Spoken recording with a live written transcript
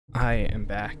I am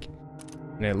back,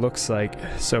 and it looks like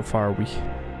so far we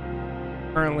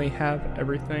currently have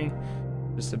everything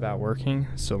just about working,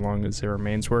 so long as it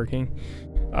remains working.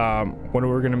 What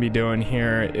we're going to be doing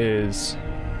here is,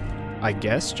 I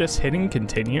guess, just hitting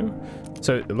continue.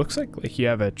 So it looks like you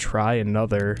have a try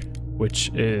another, which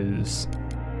is,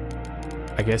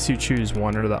 I guess you choose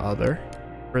one or the other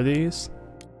for these.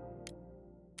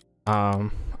 I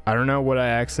don't know what I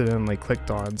accidentally clicked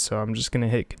on, so I'm just going to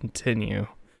hit continue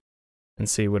and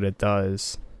see what it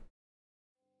does.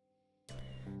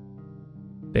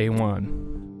 Day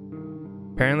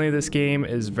 1. Apparently this game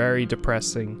is very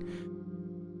depressing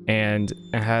and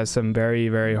it has some very,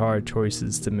 very hard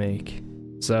choices to make.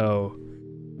 So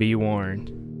be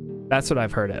warned. That's what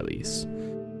I've heard, at least.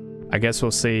 I guess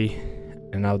we'll see,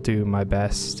 and I'll do my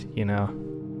best, you know,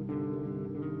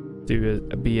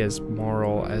 be as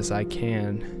moral as I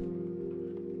can.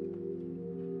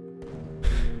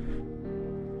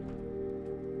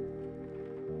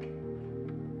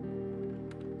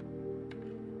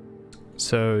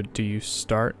 So, do you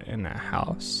start in a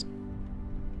house?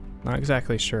 Not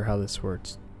exactly sure how this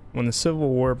works. When the Civil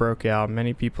War broke out,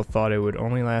 many people thought it would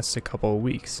only last a couple of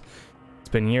weeks. It's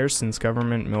been years since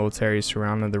government military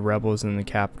surrounded the rebels in the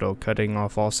capital, cutting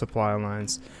off all supply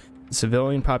lines. The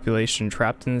civilian population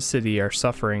trapped in the city are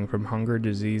suffering from hunger,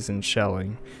 disease, and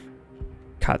shelling.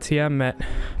 Katya met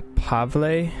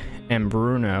Pavle and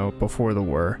Bruno before the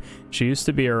war. She used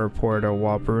to be a reporter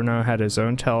while Bruno had his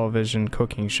own television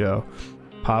cooking show.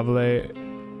 Pavle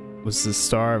was the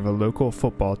star of a local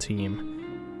football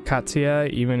team. Katya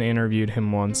even interviewed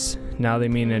him once. Now they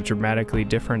meet in dramatically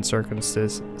different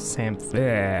circumstances,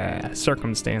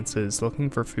 looking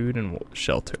for food and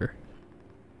shelter.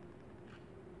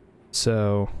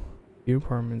 So, few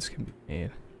apartments can be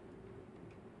made.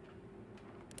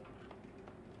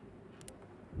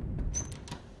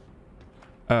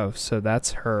 Oh, so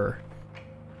that's her.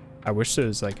 I wish there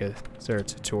was like is there a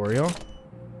tutorial?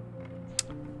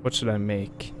 What should I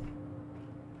make?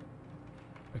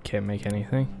 I can't make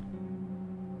anything.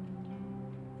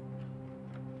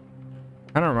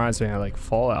 Kinda reminds me of like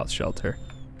Fallout Shelter.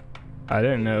 I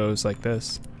didn't know it was like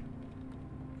this.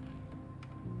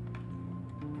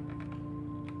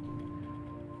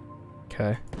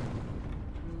 Okay.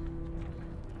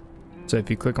 So if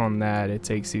you click on that, it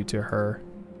takes you to her.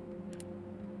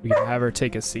 We can have her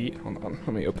take a seat. Hold on,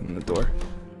 let me open the door.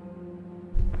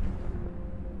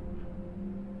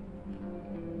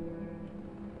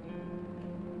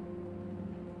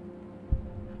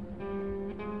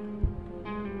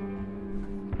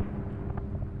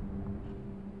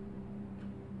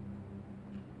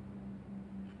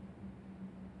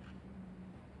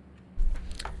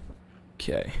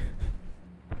 Okay.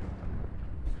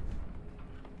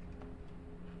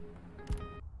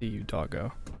 See you,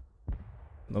 doggo.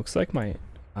 Looks like my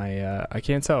I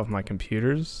can't tell if my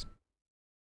computer's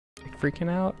like freaking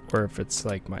out or if it's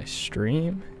like my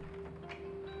stream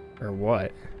or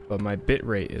what, but my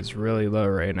bitrate is really low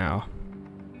right now.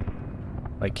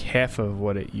 Like half of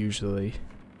what it usually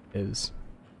is,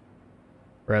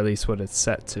 or at least what it's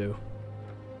set to.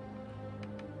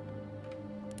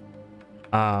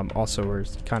 Also, we're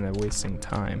kind of wasting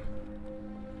time.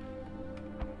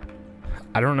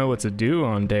 I don't know what to do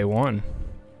on day 1.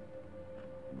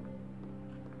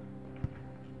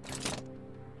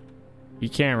 You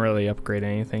can't really upgrade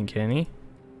anything, can he?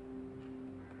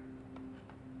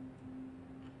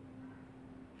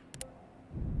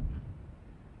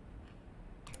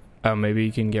 Oh, maybe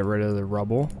you can get rid of the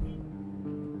rubble.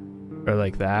 Or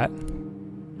like that.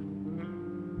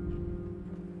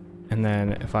 And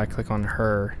then if I click on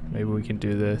her, maybe we can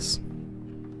do this.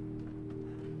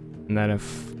 And then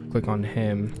if click on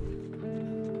him,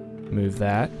 move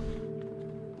that.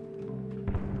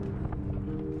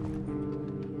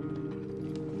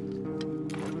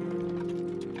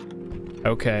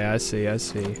 Okay, I see.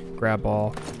 Grab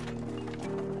all.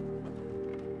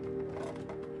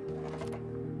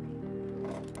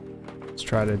 Let's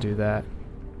try to do that.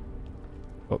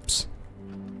 Oops.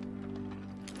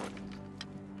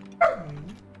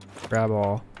 Grab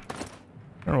all.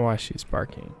 I don't know why she's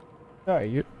barking. Oh,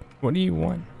 what do you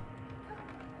want?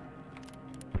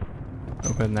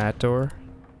 Open that door.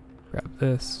 Grab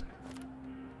this.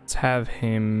 Let's have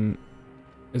him.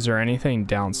 Is there anything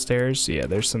downstairs? Yeah,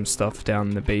 there's some stuff down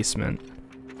in the basement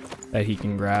that he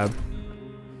can grab.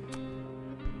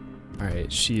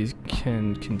 Alright, she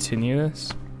can continue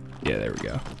this. Yeah, there we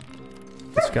go.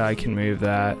 This guy can move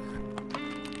that.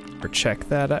 Or check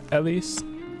that at least.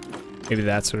 Maybe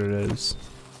that's what it is.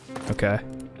 Okay.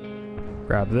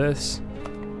 Grab this.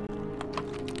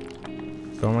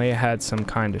 If only it had some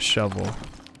kind of shovel.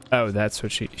 Oh, that's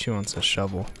what she wants, a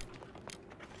shovel.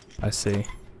 I see.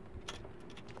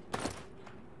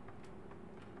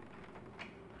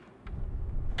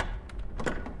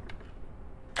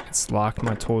 It's locked.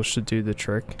 My tools should do the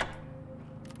trick.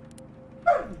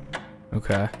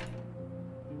 Okay.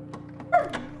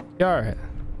 Alright.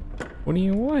 What do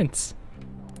you want?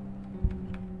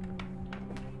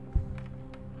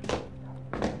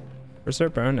 Where's their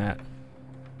bone at?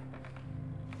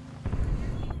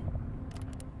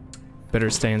 Better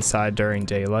stay inside during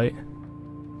daylight.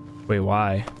 Wait,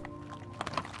 why?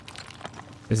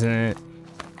 Isn't it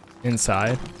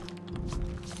inside?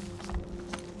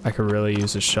 I could really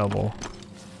use a shovel.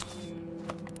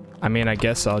 I mean, I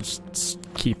guess I'll just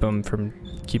keep them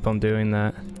doing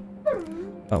that.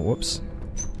 Oh, whoops.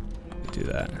 Do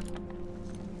that.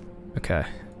 Okay.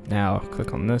 Now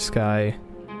click on this guy.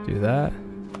 Do that.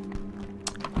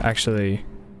 Actually,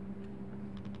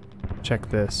 check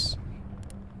this.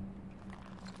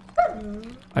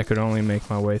 I could only make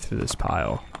my way through this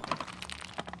pile.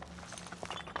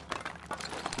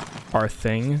 Are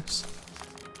things?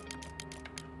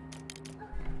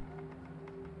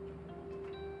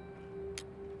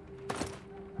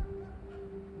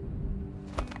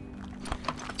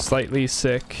 Slightly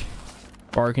sick.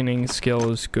 Bargaining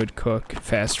skills, good cook,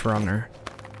 fast runner.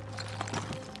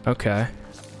 Okay.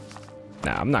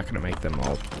 Nah, I'm not gonna make them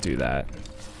all do that.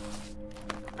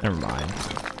 Never mind.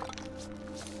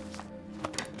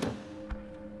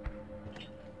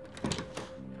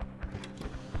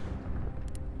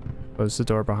 Close the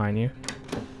door behind you.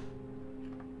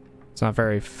 It's not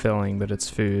very filling, but it's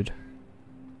food.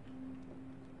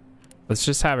 Let's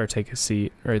just have her take a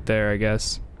seat right there, I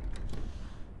guess.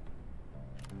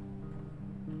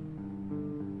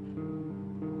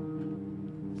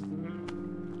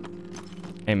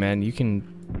 Hey man, you can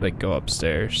like go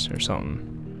upstairs or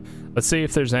something. Let's see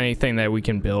if there's anything that we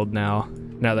can build now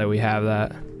that we have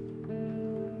that.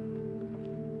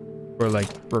 Or like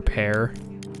repair.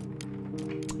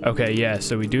 Okay, yeah,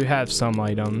 so we do have some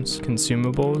items.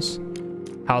 Consumables,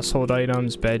 household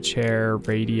items, bed chair,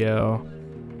 radio,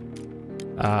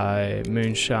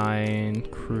 moonshine,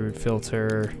 crude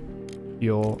filter,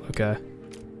 fuel, okay.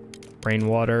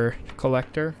 Rainwater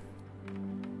collector.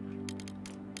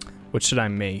 What should I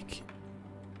make?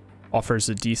 Offers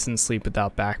a decent sleep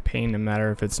without back pain, no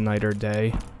matter if it's night or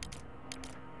day.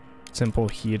 Simple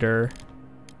heater.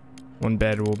 One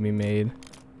bed will be made.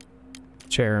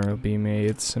 Chair will be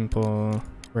made. Simple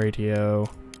radio.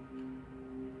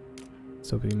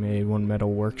 This will be made. One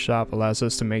metal workshop allows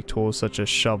us to make tools such as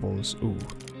shovels. Ooh,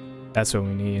 that's what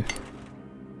we need.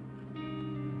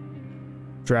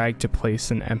 Drag to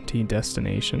place an empty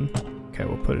destination. Okay,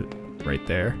 we'll put it right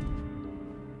there.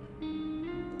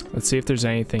 Let's see if there's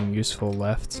anything useful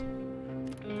left.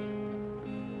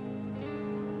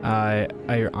 I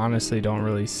honestly don't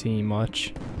really see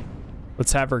much.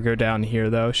 Let's have her go down here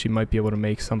though. She might be able to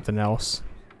make something else.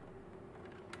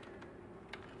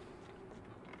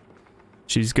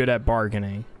 She's good at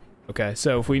bargaining. Okay,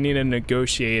 so if we need a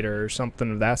negotiator or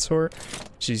something of that sort,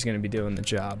 she's gonna be doing the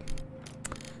job.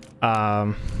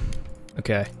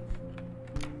 Okay.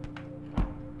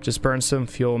 Just burn some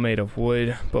fuel made of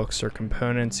wood, books, or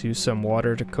components. Use some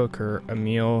water to cook or a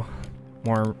meal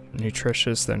more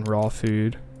nutritious than raw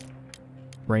food.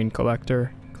 Rain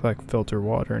collector. Collect filter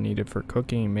water needed for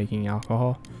cooking and making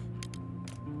alcohol.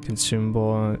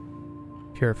 Consumable.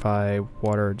 Purify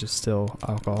water or distill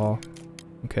alcohol.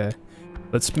 Okay.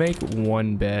 Let's make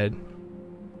one bed.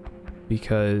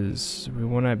 Because we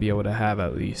want to be able to have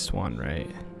at least one, right?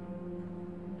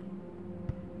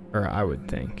 Or I would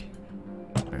think.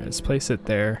 Alright, let's place it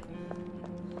there.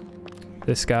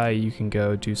 This guy, you can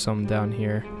go do something down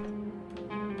here.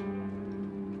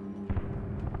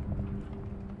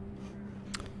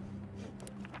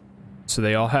 So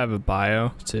they all have a bio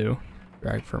too.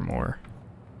 Drag for more.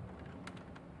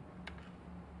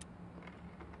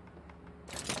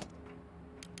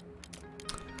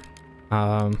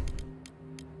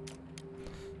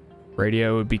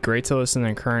 Radio would be great to listen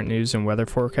to current news and weather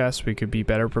forecasts. We could be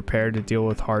better prepared to deal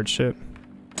with hardship.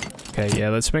 Okay, yeah,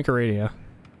 let's make a radio.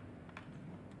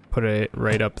 Put it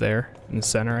right up there in the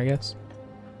center, I guess.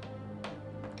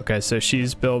 Okay, so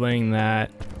she's building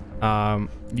that.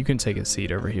 You can take a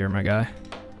seat over here, my guy.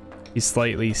 He's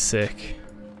slightly sick.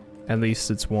 At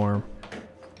least it's warm.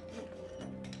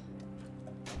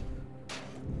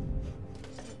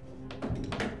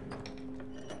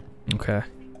 Okay.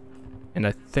 And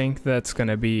I think that's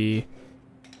gonna be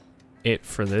it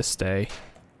for this day,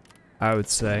 I would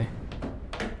say.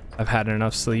 I've had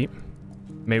enough sleep.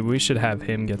 Maybe we should have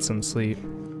him get some sleep.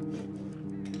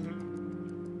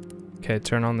 Okay,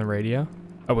 turn on the radio.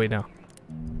 Oh wait, no.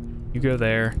 You go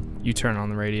there, you turn on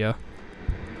the radio.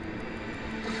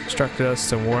 Instructed us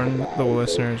to warn the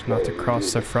listeners not to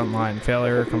cross the front line.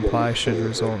 Failure to comply should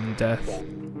result in death.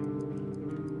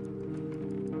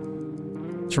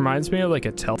 This reminds me of like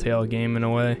a Telltale game in a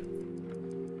way.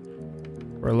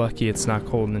 We're lucky it's not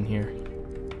cold in here.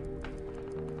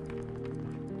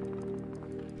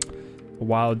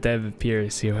 Wild Dev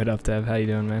appears. Yo, what up, Dev? How you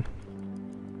doing, man?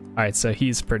 Alright, so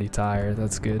he's pretty tired.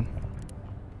 That's good.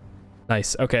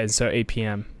 Nice. Okay, so 8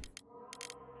 p.m.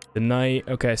 The night.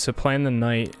 Okay, so plan the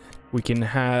night. We can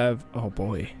have... Oh,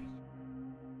 boy.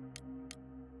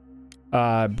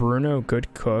 Bruno,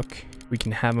 good cook. We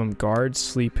can have him guard,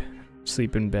 sleep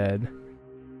in bed.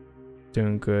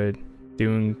 Doing good.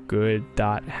 Doing good.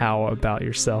 Dot. How about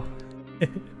yourself?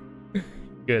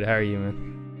 Good. How are you,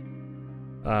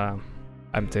 man?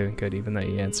 I'm doing good, even though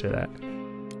you answer that.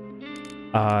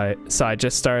 So I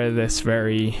just started this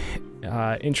very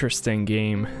interesting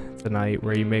game tonight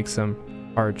where you make some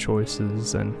hard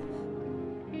choices and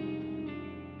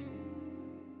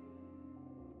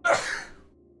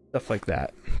stuff like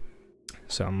that.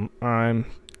 So I'm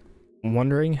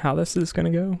wondering how this is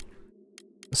gonna go.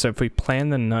 So if we plan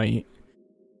the night,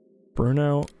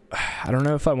 Bruno, I don't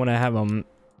know if I want to have him.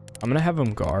 I'm gonna have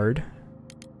him guard,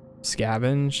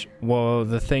 scavenge. Well,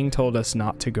 the thing told us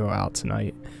not to go out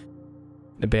tonight.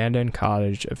 Abandoned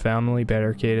cottage. A family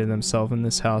barricaded themselves in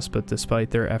this house, but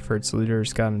despite their efforts,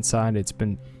 looters got inside. It's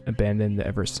been abandoned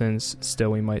ever since.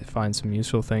 Still, we might find some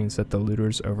useful things that the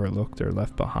looters overlooked or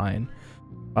left behind.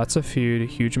 Lots of food,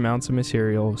 huge amounts of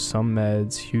material, some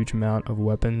meds, huge amount of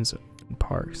weapons and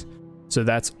parks. So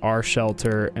that's our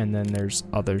shelter, and then there's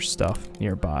other stuff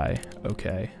nearby.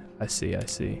 Okay, I see.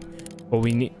 Well,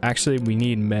 we need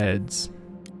meds.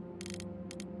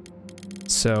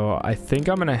 So I think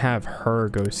I'm gonna have her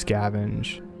go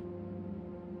scavenge.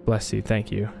 Bless you, thank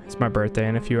you. It's my birthday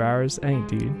in a few hours. Hey,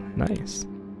 dude, nice.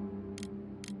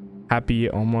 Happy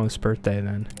almost birthday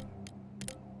then.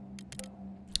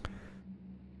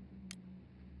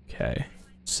 Okay,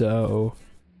 so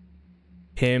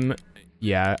him,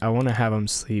 yeah, I want to have him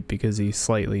sleep because he's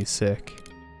slightly sick.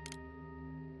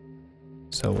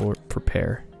 So we'll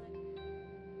prepare.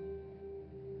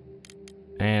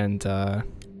 And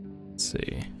let's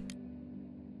see.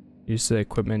 Use the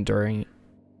equipment during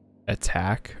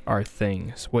attack are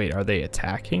things. Wait, are they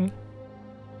attacking?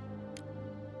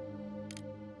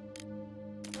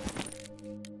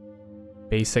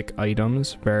 Basic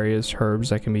items, various herbs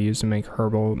that can be used to make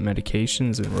herbal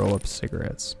medications and roll up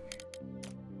cigarettes.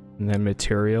 And then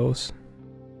materials.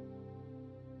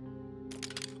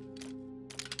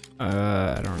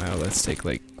 I don't know. Let's take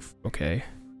like, okay.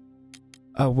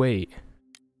 Oh, wait.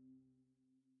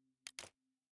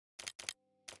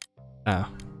 Oh,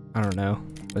 I don't know.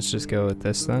 Let's just go with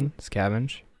this then.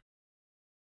 Scavenge.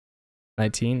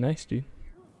 19. Nice, dude.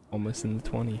 Almost in the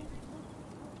 20.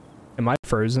 Am I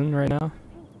frozen right now?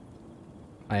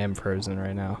 I am frozen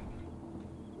right now.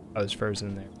 I was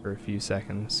frozen there for a few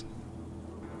seconds.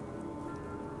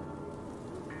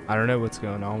 I don't know what's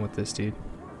going on with this, dude.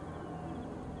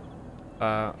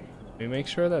 Let me make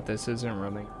sure that this isn't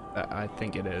running. I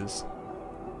think it is.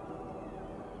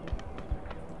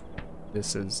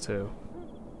 This is too.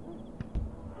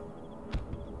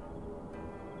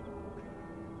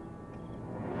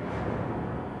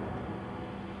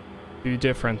 Two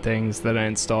different things that I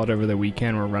installed over the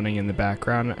weekend were running in the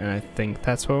background, and I think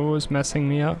that's what was messing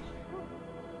me up.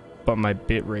 But my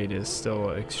bitrate is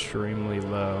still extremely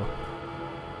low.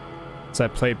 So I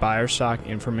played Bioshock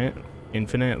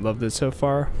Infinite, loved it so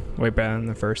far. Way better than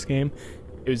the first game.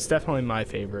 It was definitely my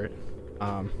favorite.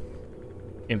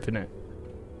 Infinite.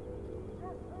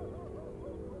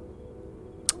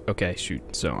 Okay,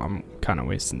 shoot. So I'm kind of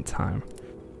wasting time.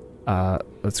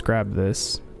 Let's grab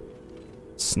this.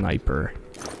 Sniper.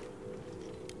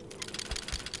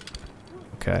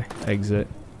 Okay, exit.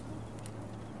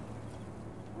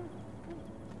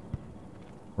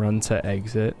 Run to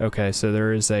exit. Okay, so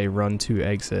there is a run to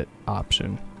exit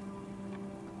option.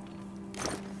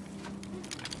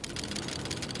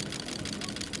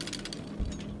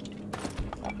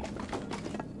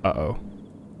 Uh-oh.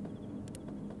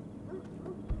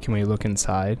 Can we look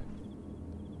inside?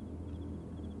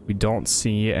 We don't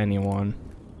see anyone.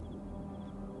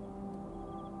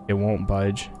 It won't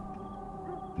budge.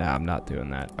 Nah, I'm not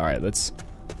doing that. All right, let's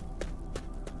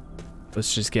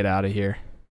just get out of here.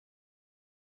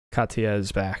 Katia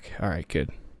is back. All right, good.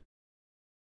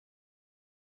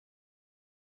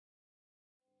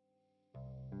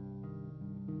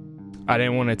 I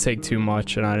didn't want to take too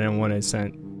much, and I didn't want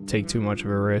to take too much of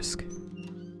a risk.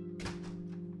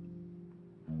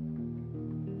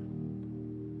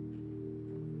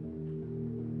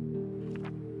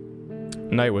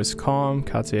 Night was calm.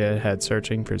 Katsuya had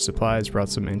searching for supplies, brought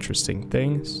some interesting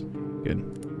things. Good.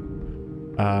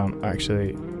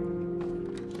 Actually,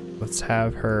 let's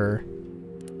have her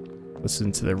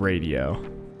listen to the radio.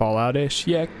 Fallout-ish?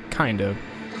 Yeah, kind of.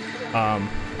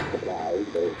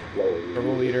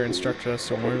 Rebel leader instructed us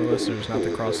to warn the listeners not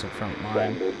to cross the front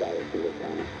line.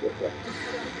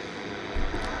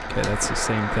 Okay, that's the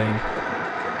same thing.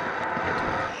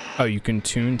 Oh, you can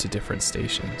tune to different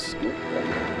stations.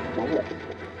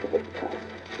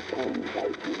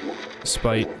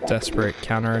 Despite desperate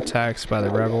counterattacks by the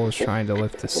rebels trying to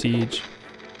lift the siege,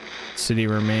 the city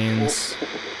remains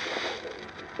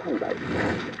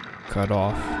cut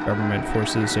off. Government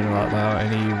forces do not allow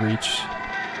any reach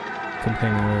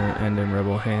companion or end in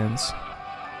rebel hands.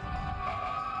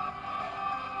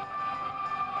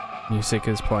 Music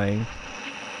is playing.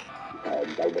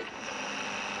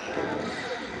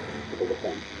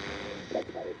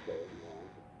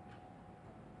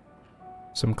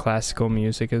 Some classical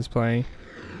music is playing.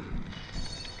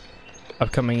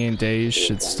 Upcoming days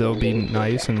should still be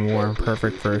nice and warm,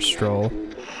 perfect for a stroll.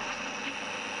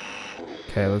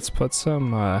 Okay, let's put some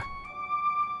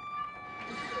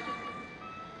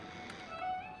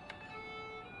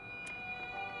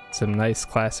nice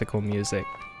classical music.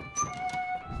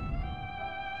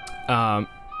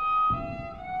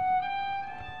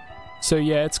 So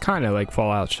yeah, it's kind of like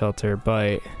Fallout Shelter,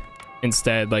 but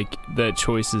instead, like, the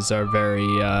choices are very,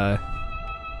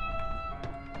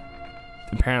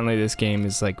 apparently this game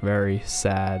is, like, very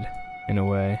sad, in a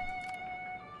way.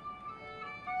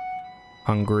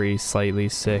 Hungry, slightly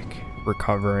sick,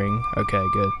 recovering. Okay,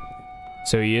 good.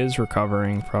 So he is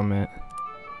recovering from it.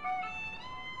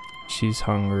 She's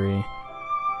hungry.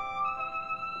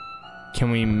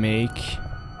 Can we make...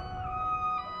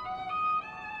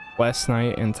 Last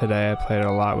night and today I played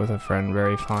a lot with a friend,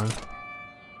 very fun.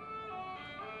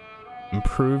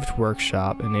 Improved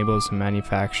workshop enables to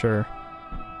manufacture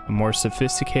more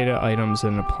sophisticated items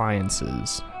and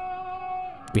appliances.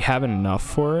 We have enough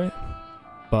for it,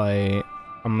 but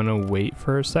I'm gonna wait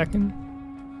for a second.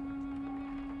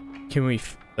 Can we,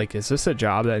 like, is this a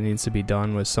job that needs to be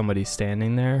done with somebody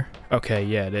standing there? Okay,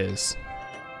 yeah, it is.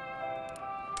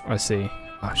 I see.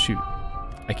 Oh, shoot.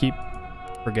 I keep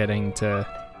forgetting to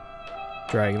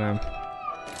drag them.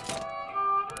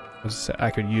 I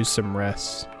could use some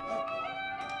rest.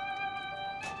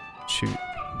 Shoot.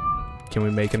 Can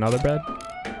we make another bed?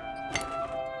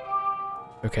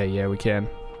 Okay, yeah, we can.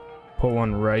 Put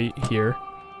one right here.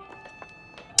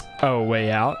 Oh,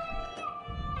 way out.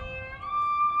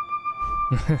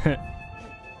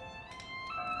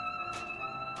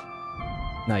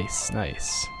 Nice,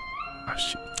 nice. Oh,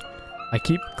 shoot. I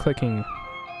keep clicking.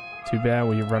 Too bad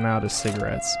we run out of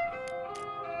cigarettes.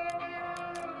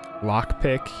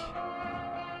 Lockpick.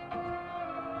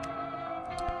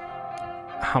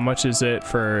 How much is it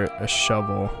for a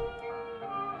shovel?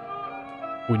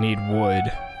 We need wood.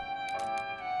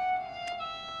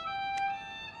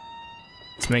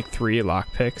 Let's make 3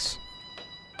 lockpicks.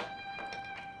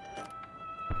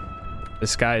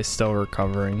 This guy is still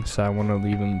recovering, so I want to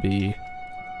leave him be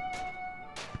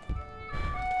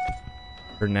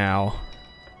for now.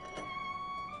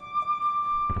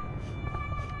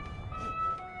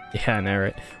 Yeah, I know,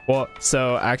 right? Well,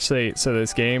 so actually, so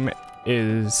this game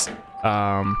is,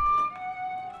 I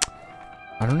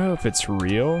don't know if it's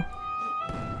real.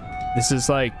 This is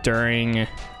like during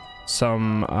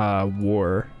some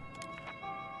war.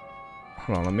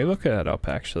 Hold on, let me look that up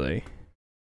actually.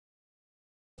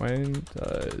 When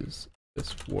does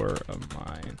this war of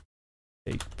mine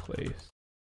take place?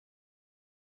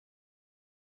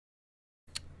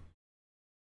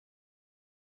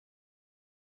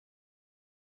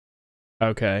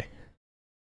 Okay.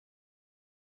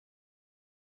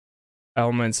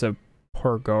 Elements of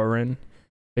Pogoren,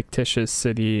 fictitious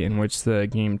city in which the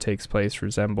game takes place,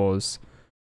 resembles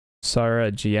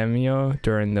Sarajevo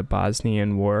during the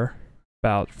Bosnian War.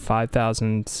 About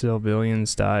 5,000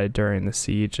 civilians died during the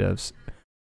siege of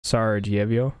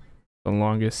Sarajevo, the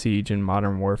longest siege in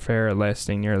modern warfare,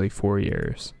 lasting nearly 4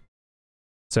 years.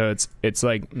 So it's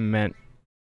like meant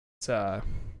their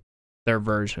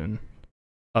version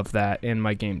of that, and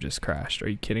my game just crashed. Are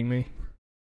you kidding me?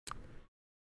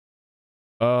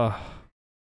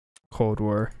 Cold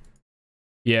War.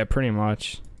 Yeah, pretty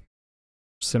much.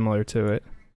 Similar to it.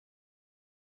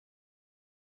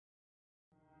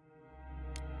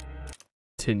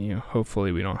 Continue.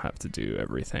 Hopefully we don't have to do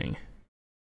everything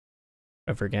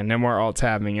ever again. No more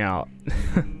alt-tabbing out.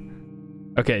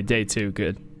 Okay, day 2,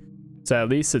 good. So at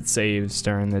least it saves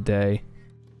during the day.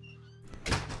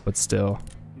 But still.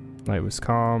 Night was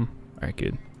calm. Alright,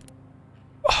 good.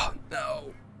 Oh,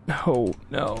 no. No,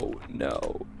 no,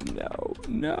 no, no,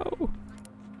 no.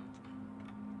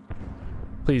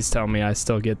 Please tell me I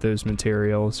still get those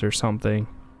materials or something.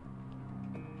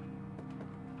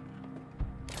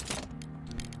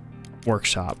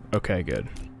 Workshop. Okay, good.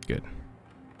 Good.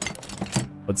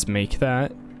 Let's make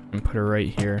that and put it right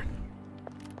here.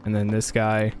 And then this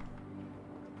guy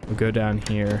will go down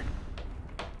here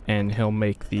and he'll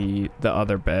make the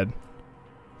other bed.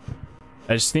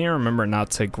 I just need to remember not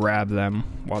to grab them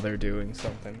while they're doing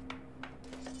something.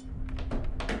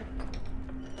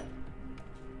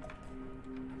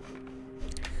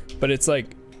 But it's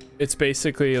like, it's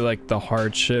basically like the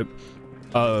hardship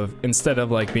of, instead of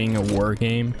like being a war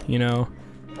game, you know,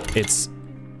 it's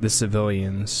the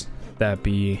civilians that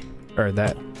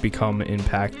become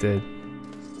impacted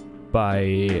by,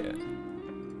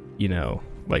 you know,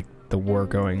 like the war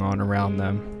going on around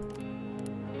them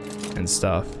and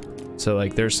stuff. So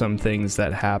like there's some things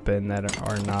that happen that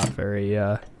are not very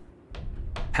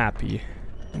happy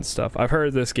and stuff. I've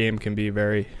heard this game can be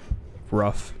very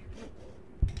rough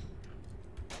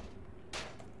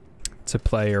to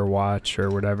play or watch or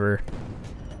whatever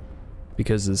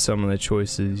because of some of the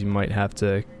choices you might have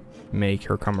to make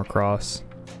or come across.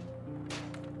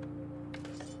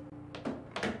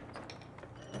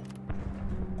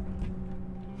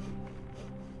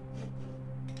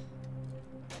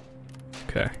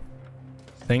 Okay.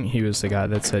 I think he was the guy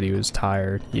that said he was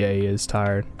tired. Yeah, he is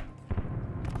tired.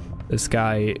 This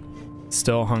guy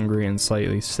still hungry and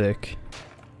slightly sick.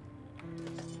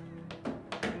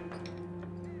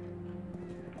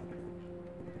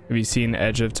 Have you seen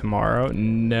Edge of Tomorrow?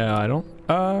 No, I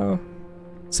don't.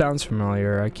 Sounds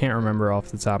familiar. I can't remember off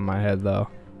the top of my head though,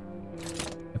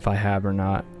 if I have or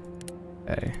not.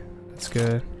 Okay, that's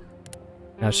good.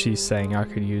 Now she's saying I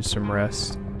could use some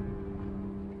rest.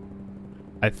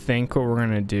 I think what we're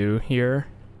gonna do here.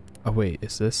 Oh wait,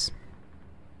 is this?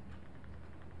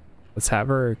 Let's have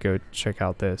her go check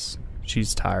out this.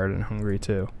 She's tired and hungry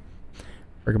too.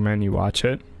 Recommend you watch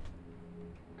it.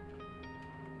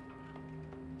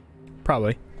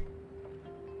 Probably.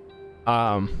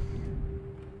 I'm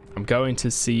going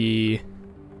to see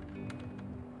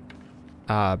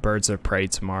Birds of Prey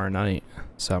tomorrow night,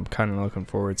 so I'm kind of looking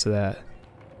forward to that.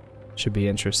 Should be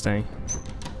interesting.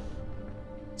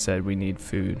 Said we need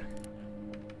food.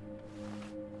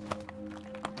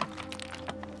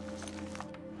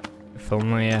 If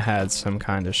only I had some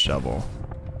kind of shovel.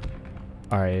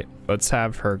 Alright, let's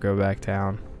have her go back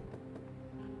down.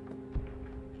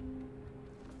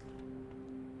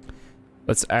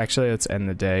 Let's end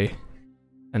the day.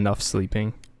 Enough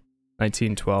sleeping.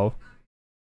 1912.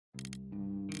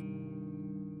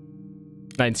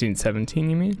 1917,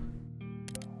 you mean?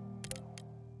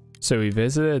 So we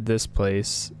visited this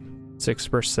place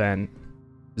 6%.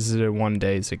 Visited 1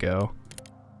 days ago.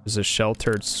 There's a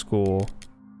sheltered school.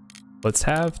 Let's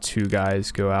have 2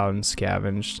 guys go out and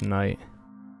scavenge tonight.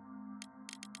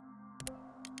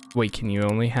 Wait, can you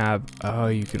only have... Oh,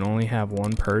 you can only have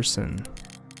 1 person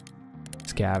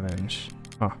scavenge.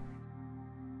 Huh.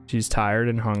 She's tired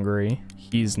and hungry.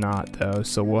 He's not though,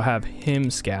 so we'll have him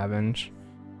scavenge.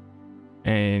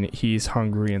 And he's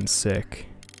hungry and sick.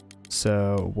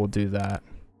 So we'll do that.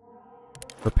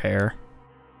 Repair.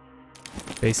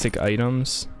 Basic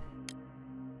items.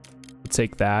 We'll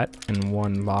take that and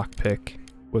 1 lockpick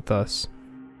with us.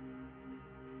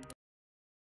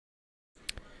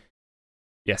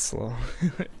 Yes, lol.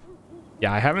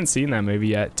 Yeah, I haven't seen that movie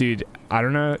yet. Dude, I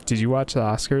don't know. Did you watch the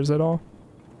Oscars at all?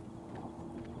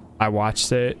 I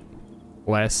watched it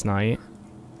last night,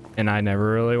 and I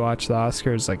never really watched the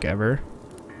Oscars, like, ever.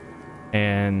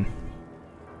 And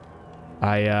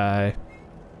I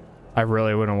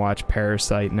really want to watch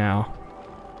Parasite now.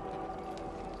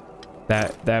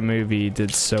 That movie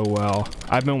did so well.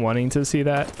 I've been wanting to see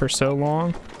that for so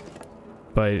long,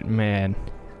 but man,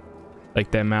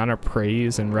 like the amount of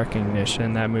praise and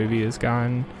recognition that movie has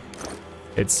gotten,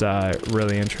 it's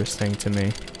really interesting to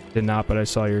me. Did not, but I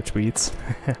saw your tweets.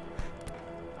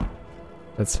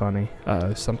 That's funny.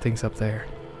 Something's up there.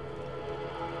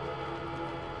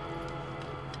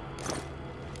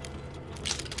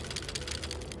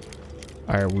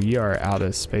 Alright, we are out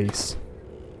of space.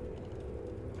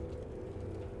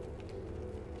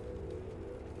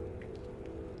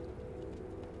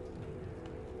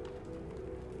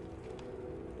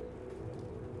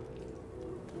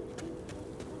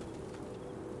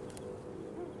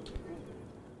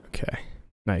 Okay,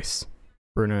 nice.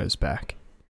 Bruno is back.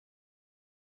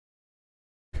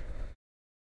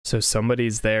 So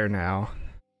somebody's there now.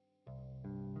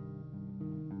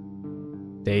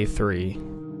 Day 3.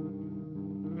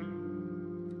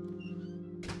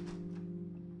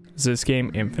 Is this game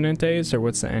infinite days or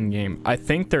what's the end game? I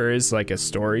think there is like a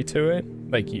story to it.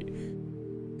 Like,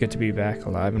 good to be back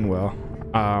alive and well.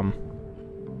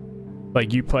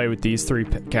 Like you play with these three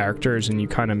characters and you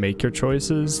kind of make your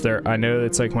choices. I know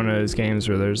it's like one of those games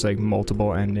where there's like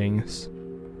multiple endings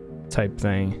type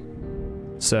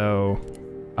thing. So,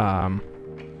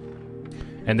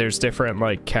 and there's different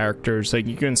like characters. Like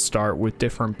you can start with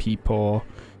different people.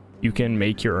 You can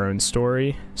make your own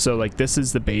story. So like this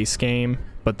is the base game,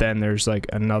 but then there's like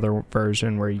another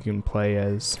version where you can play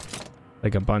as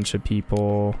like a bunch of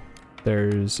people.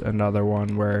 There's another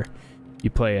one where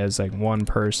you play as like one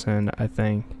person, I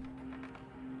think.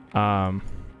 I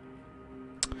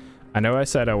know I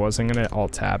said I wasn't gonna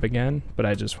alt tab again, but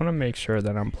I just want to make sure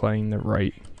that I'm playing the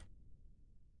right.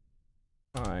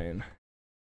 Fine.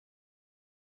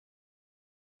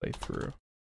 Play through.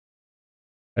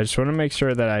 I just want to make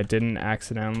sure that I didn't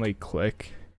accidentally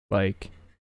click like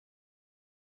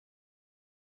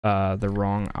the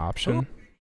wrong option.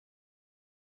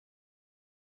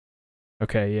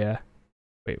 Okay, yeah.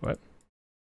 Wait, what?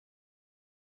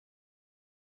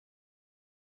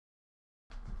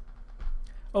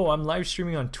 Oh, I'm live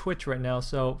streaming on Twitch right now,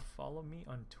 so follow me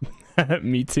on Twitch.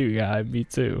 Me too, guy. Me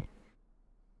too.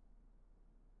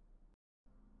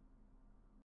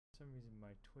 For some reason, my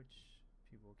Twitch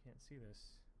people can't see this.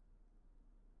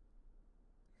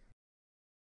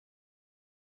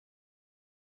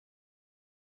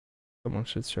 Someone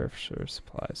should share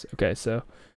supplies. Okay, so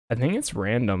I think it's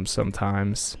random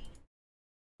sometimes.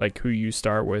 Like who you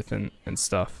start with and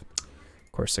stuff.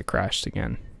 Of course, it crashed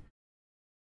again.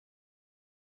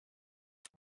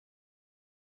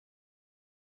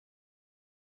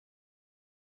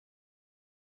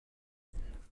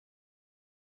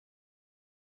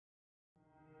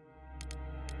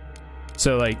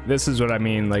 So like this is what I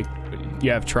mean, like you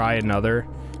have try another.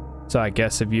 So I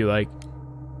guess if you like,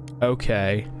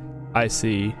 okay, I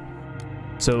see.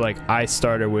 So like I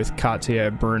started with Katya,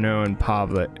 Bruno, and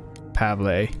Pavle,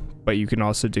 but you can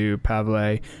also do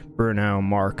Pavle, Bruno,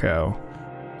 Marco.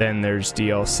 Then there's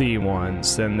DLC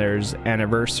ones. Then there's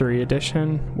Anniversary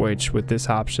Edition, which with this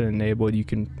option enabled, you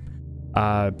can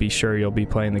be sure you'll be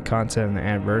playing the content in the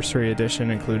Anniversary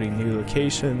Edition, including new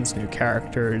locations, new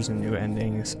characters, and new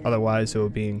endings. Otherwise, it will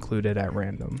be included at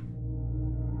random.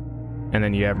 And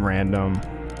then you have random.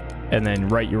 And then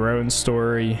write your own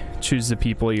story. Choose the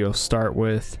people you'll start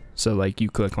with. So like you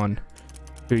click on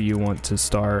who you want to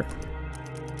start.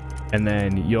 And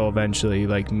then you'll eventually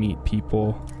like meet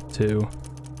people too.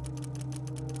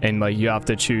 And like you have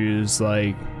to choose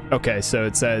like, okay, so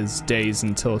it says days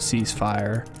until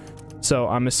ceasefire. So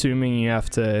I'm assuming you have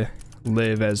to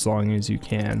live as long as you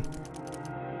can.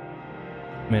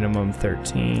 Minimum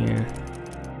 13.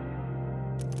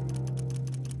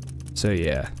 So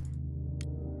yeah.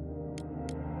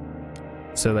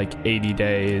 So like 80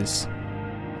 days.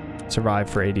 Survive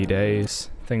for 80 days.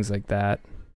 Things like that.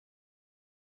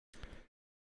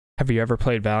 Have you ever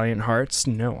played Valiant Hearts?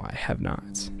 No, I have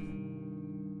not.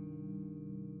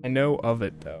 I know of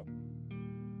it though.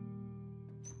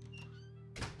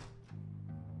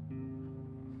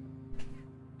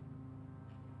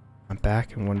 I'm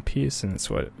back in one piece and it's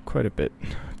quite a bit.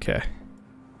 Okay.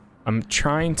 I'm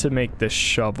trying to make this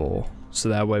shovel so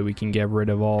that way we can get rid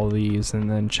of all these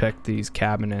and then check these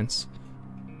cabinets.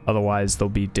 Otherwise they'll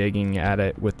be digging at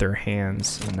it with their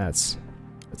hands and it's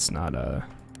not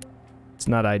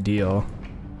ideal.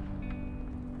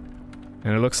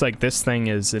 And it looks like this thing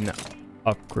is an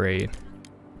upgrade.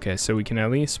 Okay, so we can at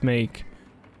least make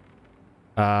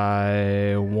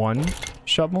one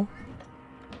shovel.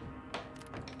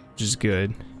 Which is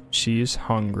good. She's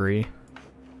hungry.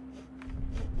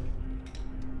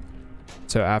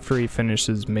 So after he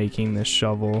finishes making this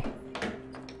shovel,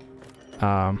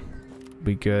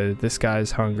 be good. This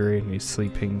guy's hungry and he's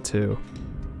sleeping too.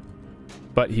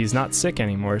 But he's not sick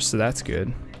anymore, so that's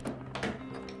good.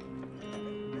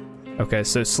 Okay,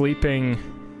 so sleeping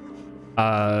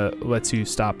lets you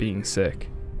stop being sick,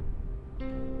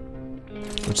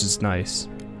 which is nice.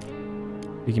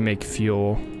 You can make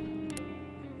fuel.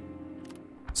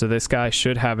 So this guy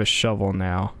should have a shovel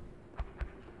now.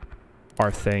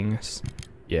 Our things.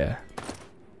 Yeah.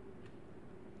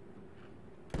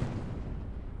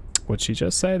 What'd she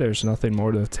just say? There's nothing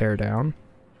more to tear down?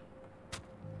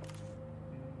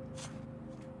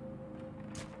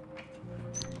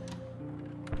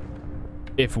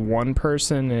 If one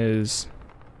person is...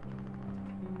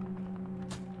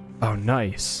 Oh,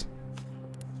 nice.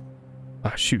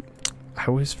 Oh, shoot. I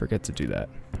always forget to do that.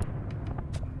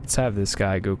 Let's have this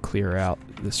guy go clear out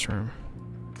this room.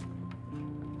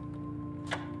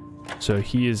 So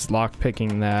he is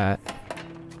lockpicking that.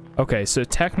 Okay, so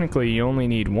technically you only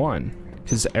need one,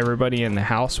 because everybody in the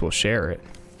house will share it.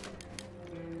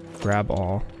 Grab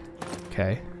all.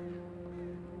 Okay.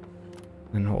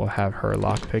 And we'll have her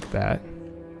lockpick that.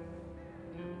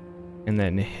 And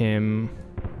then him,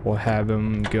 we'll have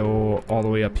him go all the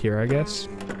way up here, I guess.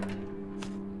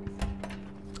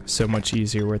 So much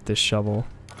easier with this shovel.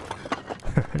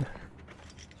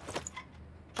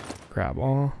 Grab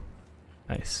all.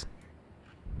 Nice.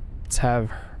 Let's have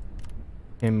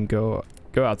him go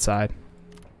outside.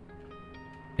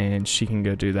 And she can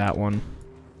go do that one.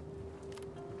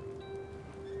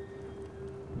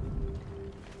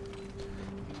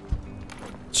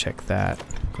 Check that.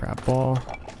 Grab ball.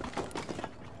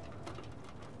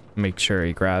 Make sure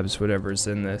he grabs whatever's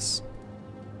in this.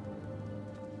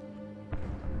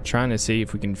 Trying to see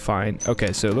if we can find...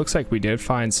 Okay, so it looks like we did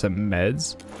find some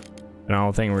meds. And I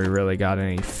don't think we really got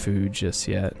any food just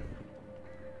yet.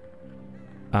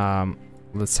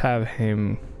 Let's have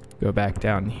him go back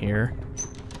down here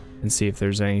and see if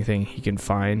there's anything he can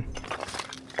find.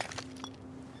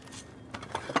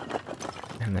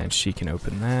 And then she can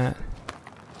open that.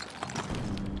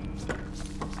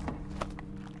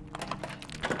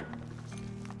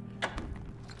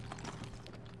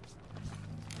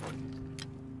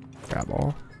 Grab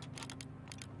all.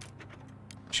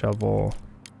 Shovel.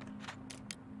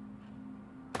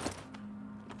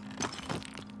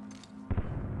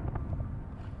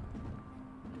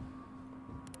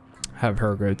 Have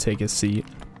her go take a seat.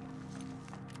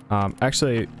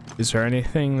 Actually, is there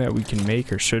anything that we can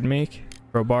make or should make?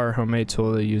 Crowbar, homemade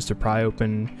tool to use to pry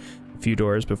open a few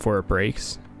doors before it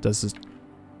breaks. Does the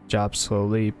job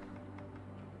slowly.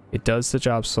 It does the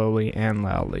job slowly and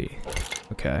loudly.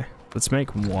 Okay, let's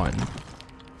make one.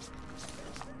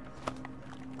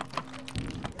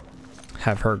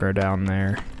 Have her go down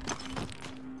there.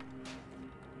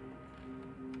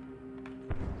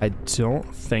 I don't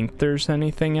think there's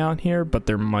anything out here, but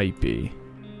there might be.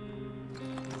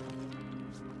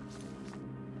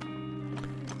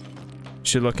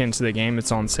 Should look into the game.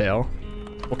 It's on sale.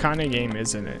 What kind of game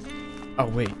isn't it? Oh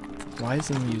wait, why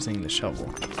isn't he using the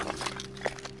shovel?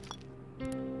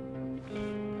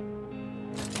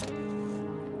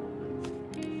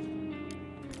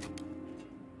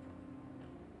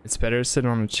 It's better to sit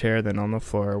on a chair than on the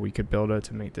floor. We could build it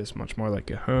to make this much more like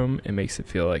a home. It makes it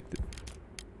feel like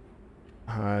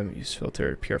use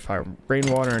filter to purify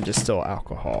rainwater and distill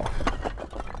alcohol.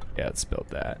 Yeah, let's build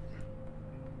that.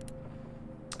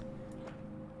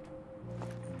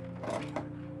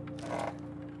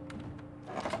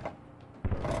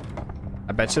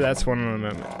 I bet you that's one of the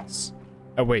moments.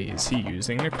 Oh wait, is he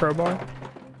using a crowbar?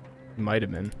 Might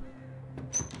have been.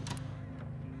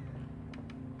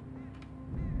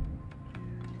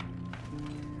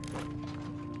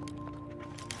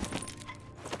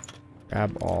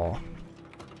 Grab all.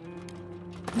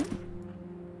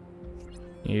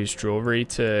 Use jewelry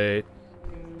to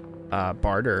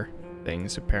barter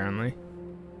things, apparently.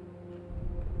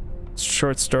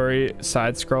 Short story,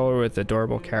 side scroller with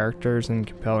adorable characters and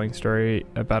compelling story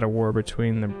about a war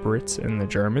between the Brits and the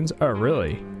Germans. Oh,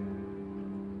 really?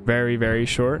 Very, very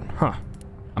short? Huh.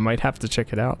 I might have to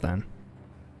check it out then.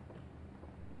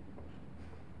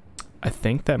 I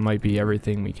think that might be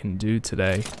everything we can do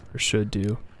today, or should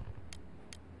do.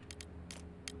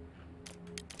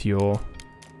 Fuel.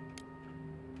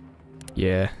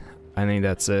 Yeah, I think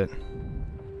that's it.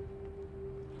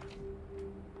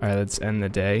 Alright, let's end the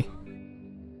day.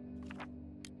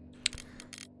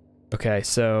 Okay,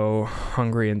 so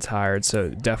hungry and tired, so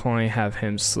definitely have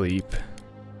him sleep.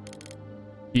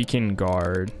 He can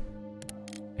guard.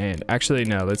 And actually,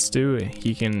 no, let's do it.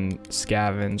 He can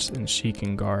scavenge and she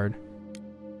can guard.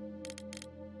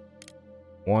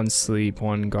 One sleep,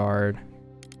 one guard.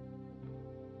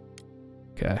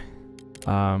 Okay.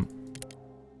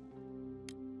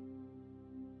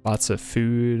 Lots of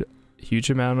food, huge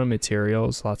amount of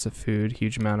materials, lots of food,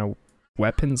 huge amount of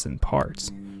weapons and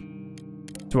parts.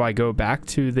 Do I go back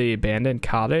to the abandoned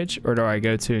cottage or do I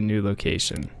go to a new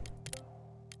location?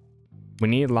 We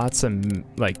need lots of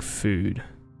like food.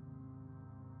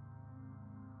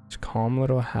 It's a calm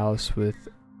little house with,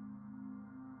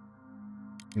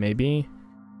 maybe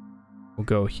we'll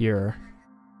go here.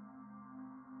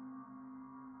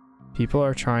 People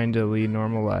are trying to lead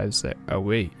normal lives that, oh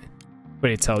wait,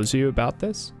 it tells you about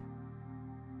this?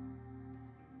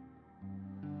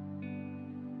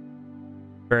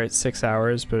 We're at 6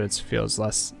 hours, but it feels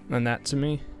less than that to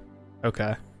me.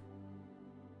 Okay.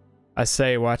 I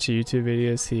say watch a YouTube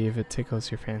video, see if it tickles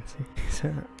your fancy.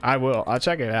 I will. I'll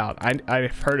check it out.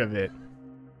 I've heard of it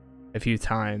a few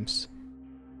times.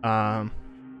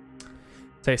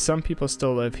 Say some people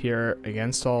still live here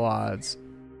against all odds.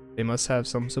 They must have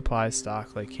some supply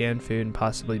stock like canned food and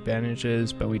possibly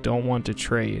bandages, but we don't want to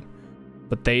trade.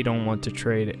 But they don't want to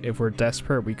trade. If we're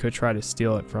desperate, we could try to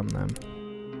steal it from them.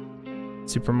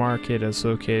 Supermarket is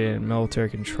located in military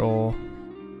control,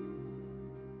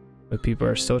 but people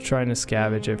are still trying to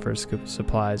scavenge it for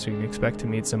supplies. We can expect to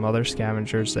meet some other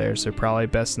scavengers there, so probably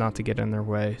best not to get in their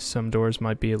way. Some doors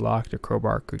might be locked. A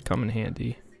crowbar could come in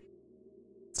handy.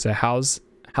 It's a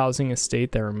housing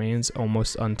estate that remains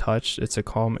almost untouched. It's a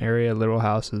calm area, little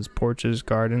houses, porches,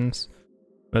 gardens.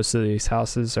 Most of these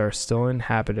houses are still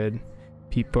inhabited.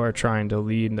 People are trying to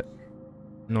lead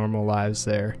normal lives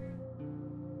there.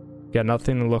 Got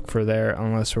nothing to look for there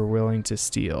unless we're willing to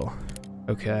steal.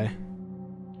 Okay.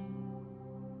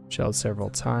 Shelled several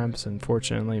times.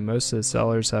 Unfortunately, most of the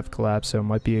cellars have collapsed, so it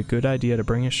might be a good idea to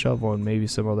bring a shovel and maybe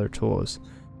some other tools.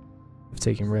 I've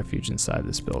taken refuge inside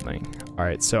this building.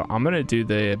 Alright, so I'm gonna do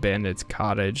the abandoned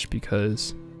cottage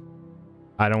because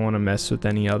I don't want to mess with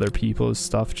any other people's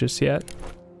stuff just yet.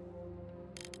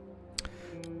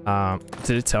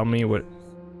 Did it tell me what...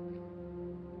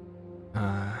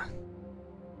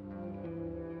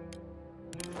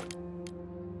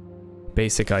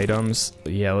 basic items.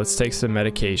 Yeah, let's take some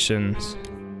medications.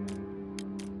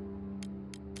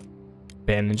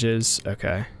 Bandages.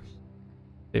 Okay.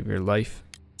 Save your life.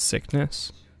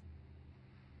 Sickness.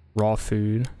 Raw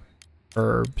food.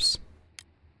 Herbs.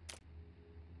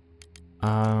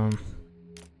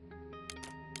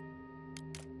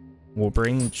 We'll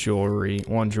bring jewelry.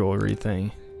 One jewelry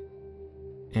thing.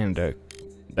 And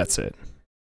that's it.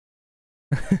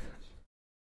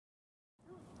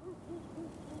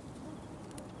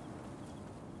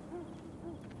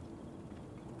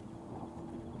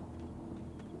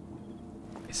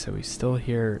 So we still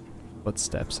hear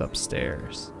footsteps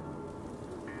upstairs.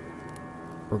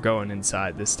 We're going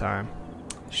inside this time.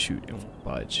 Shoot, it won't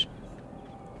budge.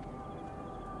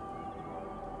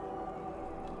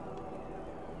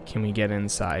 Can we get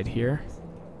inside here?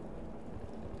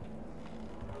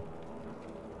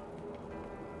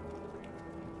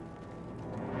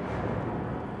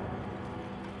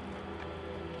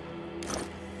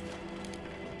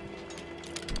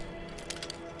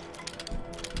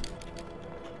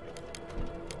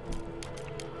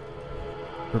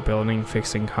 We're building,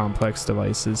 fixing complex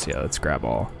devices. Yeah, let's grab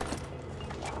all.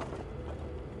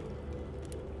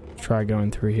 Try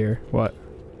going through here. What?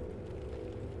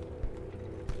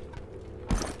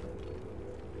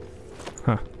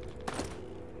 Huh.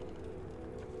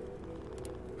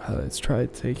 Let's try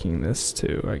taking this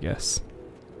too, I guess.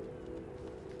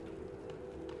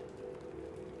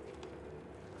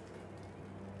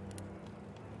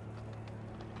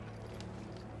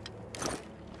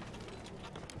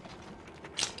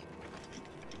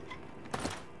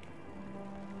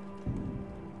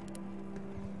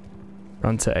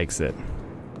 Run to exit.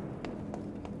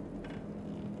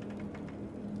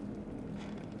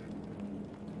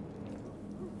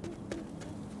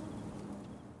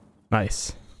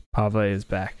 Nice. Pavle is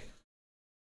back.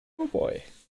 Oh boy.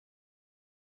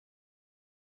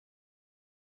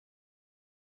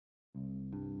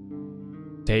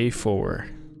 Day 4.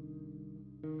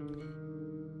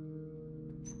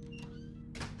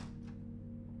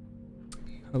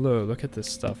 Hello, look at this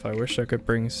stuff. I wish I could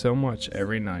bring so much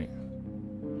every night.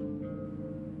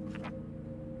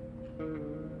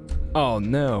 Oh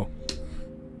no.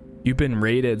 You've been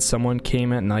raided. Someone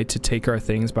came at night to take our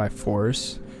things by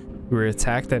force. We were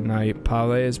attacked at night.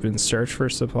 Pale has been searched for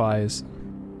supplies.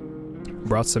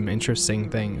 Brought some interesting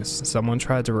things. Someone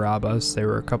tried to rob us. There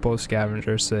were a couple of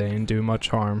scavengers, so they didn't do much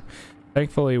harm.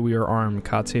 Thankfully, we were armed.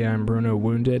 Katya and Bruno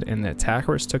wounded, and the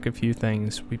attackers took a few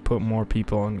things. We put more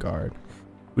people on guard.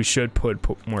 We should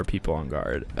put more people on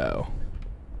guard. Oh.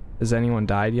 Has anyone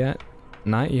died yet?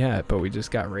 Not yet, but we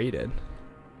just got raided.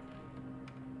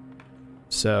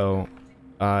 So,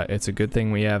 it's a good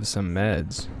thing we have some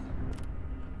meds.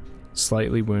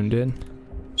 Slightly wounded.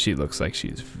 She looks like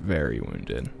she's very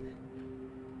wounded.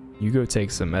 You go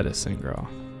take some medicine, girl.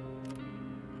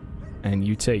 And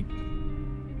you take...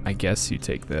 I guess you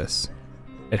take this.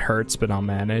 It hurts, but I'll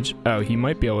manage. Oh, he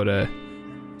might be able to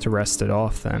rest it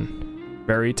off then.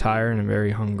 Very tired and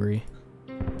very hungry.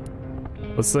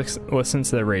 Let's listen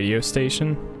to the radio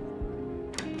station.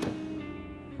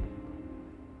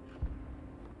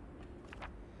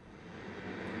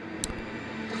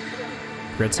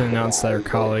 Gretchen announced that her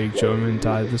colleague Joman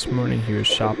died this morning. He was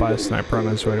shot by a sniper on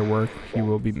his way to work. He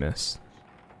will be missed.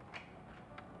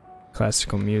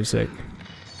 Classical music.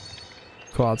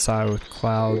 Go outside with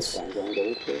clouds.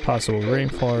 Possible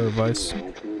rainfall or advice.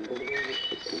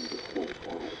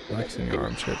 Relax in your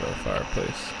armchair by the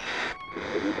fireplace.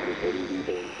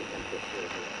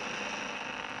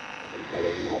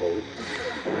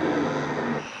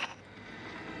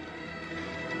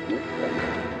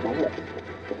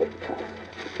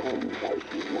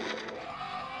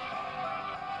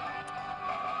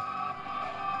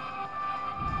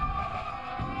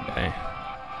 Okay.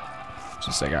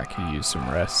 Just like I could use some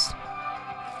rest.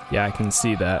 Yeah, I can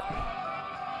see that.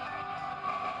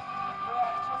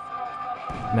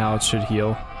 Now it should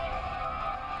heal.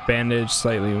 Bandage,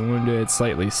 slightly wounded,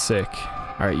 slightly sick.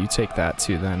 Alright, you take that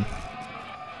too then.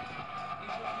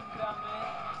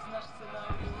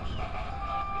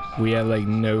 We have like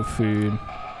no food.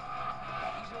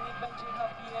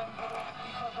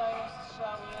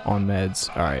 On meds.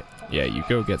 Alright, yeah, you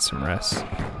go get some rest.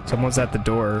 Someone's at the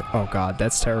door. Oh god,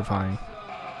 that's terrifying.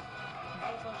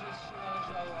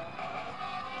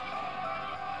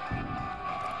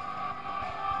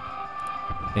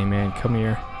 Hey man, come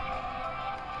here.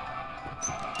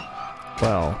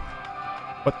 Well,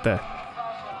 what the?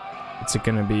 What's it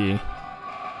gonna be?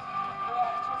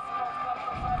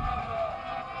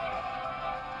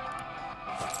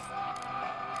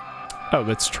 Oh,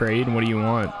 let's trade. What do you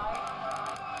want?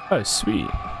 Oh, sweet.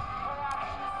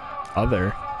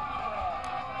 Other.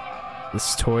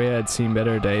 This toy had seen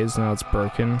better days, now it's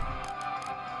broken.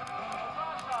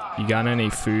 You got any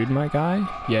food, my guy?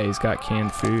 Yeah, he's got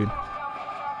canned food.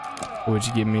 What would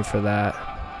you give me for that?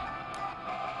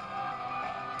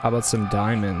 How about some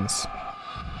diamonds?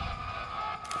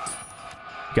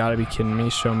 You gotta be kidding me,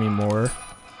 show me more.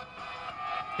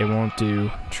 It won't do,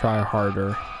 try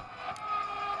harder.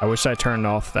 I wish I turned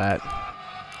off that.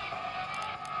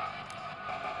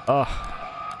 Ugh.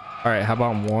 Alright, how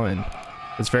about one?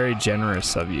 It's very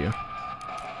generous of you.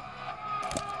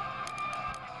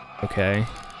 Okay.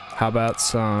 How about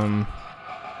some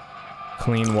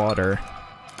clean water?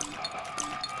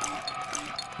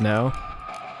 No?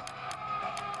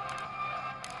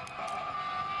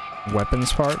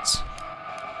 Weapons parts?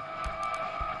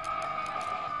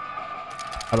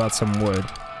 How about some wood?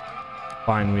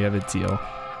 Fine, we have a deal.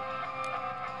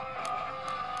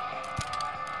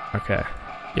 Okay.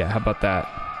 Yeah, how about that?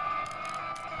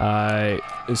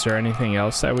 Is there anything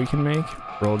else that we can make?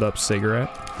 Rolled up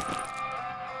cigarette.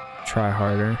 Try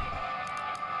harder.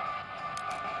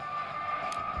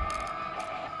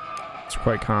 It's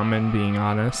quite common, being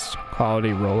honest.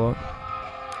 Quality roll up.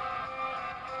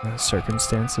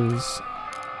 Circumstances.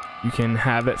 You can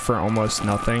have it for almost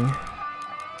nothing.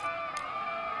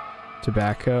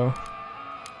 Tobacco.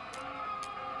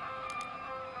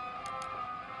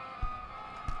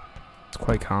 It's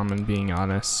quite common, being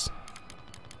honest.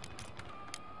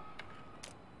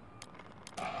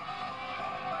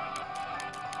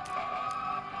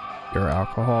 Your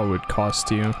alcohol would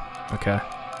cost you. Okay.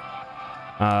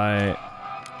 How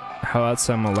about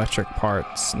some electric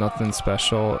parts? Nothing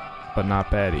special, but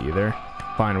not bad either.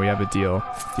 Fine, we have a deal.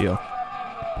 Deal.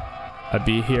 I'd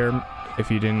be here if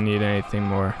you didn't need anything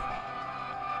more.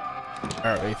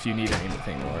 Or if you need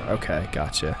anything more. Okay,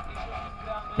 gotcha.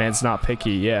 Man's not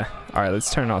picky, yeah. Alright,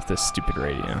 let's turn off this stupid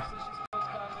radio.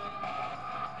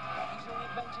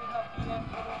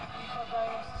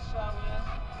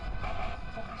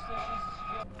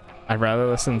 I'd rather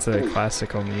listen to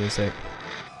classical music.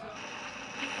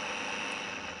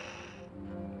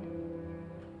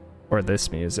 Or this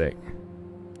music.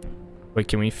 Wait,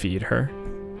 can we feed her?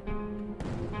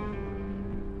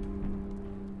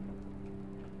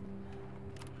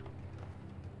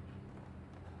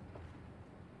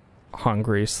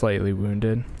 Hungry, slightly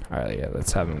wounded. Alright, yeah,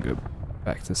 let's have him go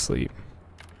back to sleep.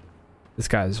 This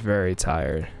guy's very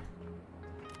tired.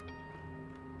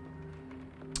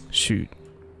 Shoot.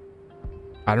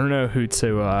 I don't know who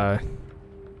to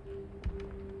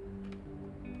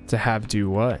have do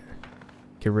what.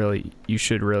 You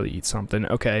should really eat something.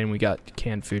 Okay, and we got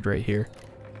canned food right here.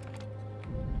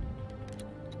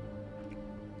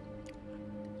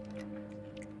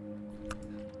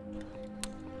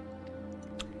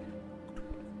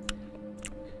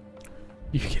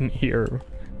 You can hear.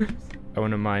 I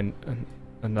wouldn't mind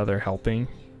another helping.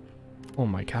 Oh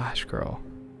my gosh, girl.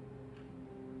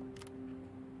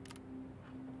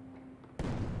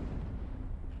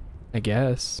 I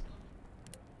guess.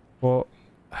 Well,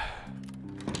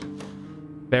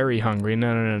 very hungry.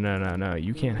 No.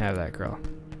 You can't have that, girl.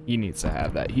 He needs to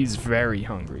have that. He's very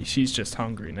hungry. She's just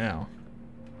hungry now.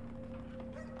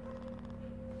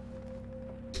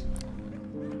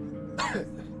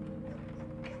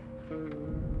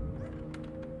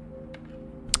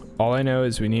 All I know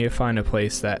is we need to find a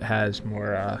place that has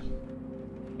more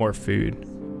food,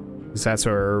 because that's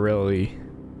what we're really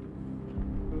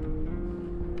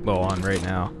low on right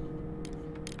now.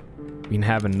 We can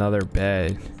have another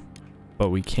bed,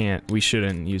 but we can't. We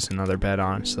shouldn't use another bed,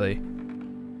 honestly.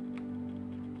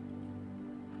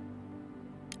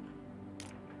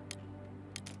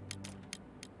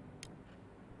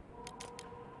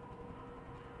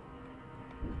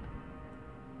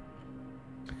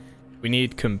 We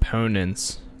need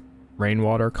components.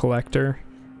 Rainwater collector.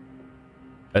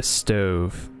 A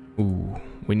stove. Ooh.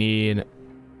 We need...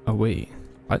 Oh, wait.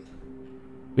 What?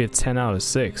 We have 10 out of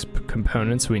 6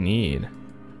 components we need.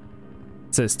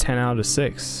 It says 10 out of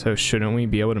 6, so shouldn't we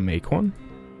be able to make one?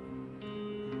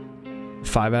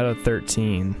 5 out of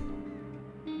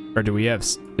 13. Or do we have...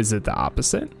 Is it the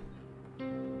opposite?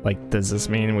 Like, does this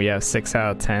mean we have 6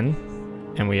 out of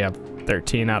 10? And we have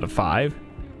 13 out of 5?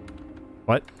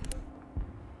 What?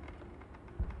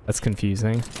 That's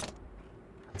confusing.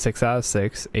 6 out of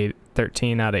 6,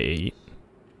 13 out of 8.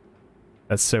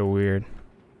 That's so weird.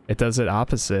 It does it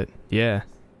opposite. Yeah.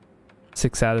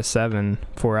 6 out of 7,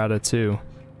 4 out of 2.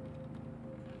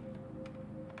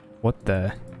 What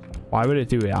the? Why would it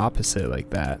do it opposite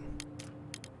like that?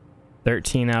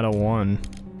 13 out of 1.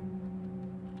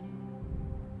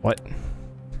 What?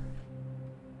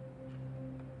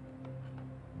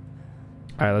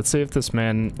 Alright, let's see if this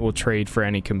man will trade for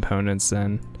any components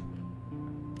then.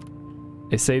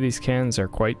 They say these cans are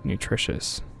quite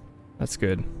nutritious. That's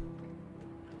good.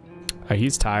 Alright,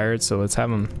 he's tired, so let's have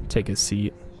him take a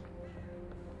seat.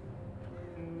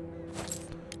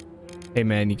 Hey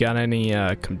man, you got any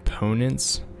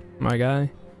components, my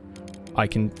guy?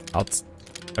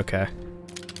 Okay.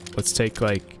 Let's take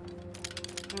like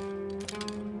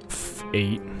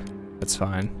 8. That's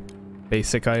fine.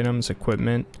 Basic items,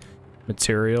 equipment,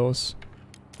 materials,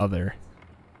 other.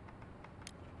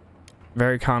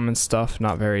 Very common stuff,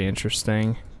 not very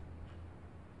interesting.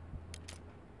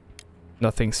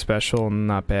 Nothing special,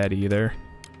 not bad either.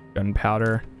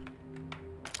 Gunpowder.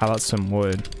 How about some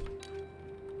wood?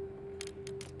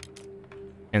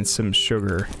 And some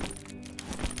sugar.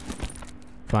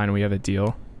 Fine, we have a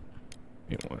deal.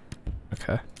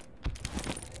 Okay.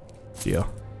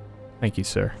 Deal. Thank you,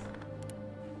 sir.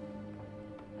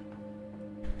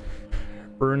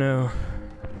 Bruno,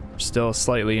 still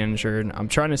slightly injured. I'm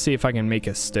trying to see if I can make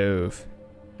a stove.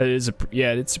 It is a,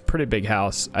 yeah, it's a pretty big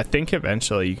house. I think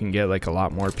eventually you can get like a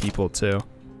lot more people too.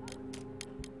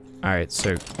 All right,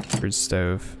 so here's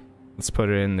stove. Let's put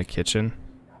it in the kitchen,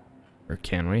 or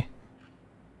can we?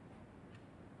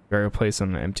 Burial place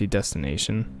on an empty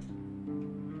destination.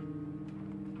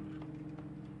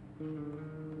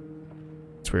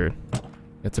 It's weird. You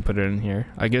have to put it in here.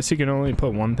 I guess you can only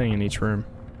put one thing in each room.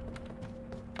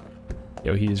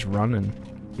 Yo, he's running.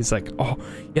 He's like, oh,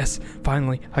 yes,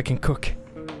 finally, I can cook.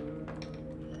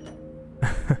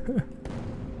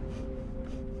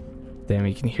 Damn,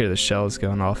 you can hear the shells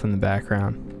going off in the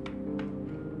background.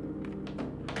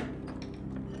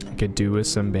 I could do with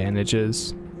some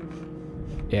bandages.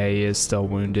 Yeah, he is still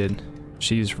wounded.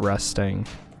 She's resting,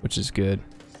 which is good.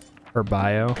 Her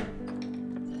bio.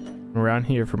 Around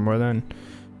here for more than...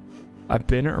 I've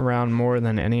been around more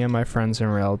than any of my friends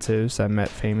and relatives. I've met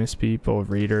famous people,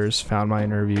 readers, found my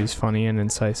interviews funny and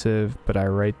incisive, but I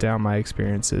write down my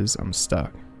experiences. I'm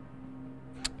stuck.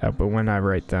 But when I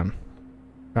write them,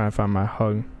 trying to find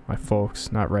my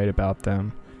folks, not write about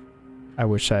them. I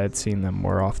wish I had seen them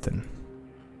more often.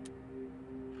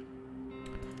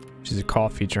 She's a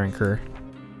coffee drinker.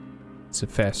 It's a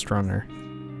fast runner.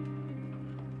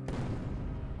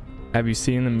 Have you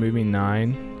seen the movie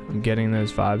 9? I'm getting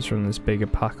those vibes from this big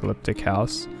apocalyptic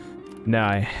house. No,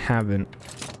 I haven't.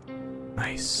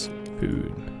 Nice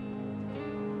food.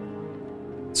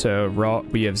 So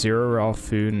we have 0 raw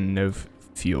food and no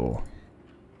fuel.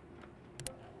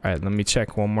 Alright, let me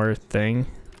check one more thing.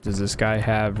 Does this guy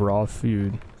have raw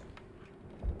food?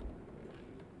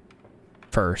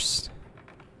 First.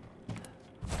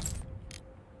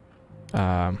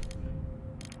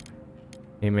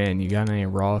 Hey man, you got any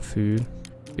raw food?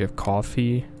 You have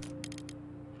coffee,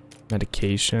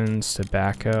 medications,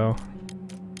 tobacco,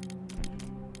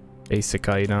 basic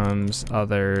items,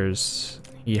 others.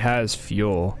 He has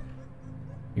fuel.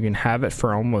 You can have it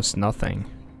for almost nothing.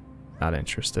 Not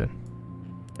interested.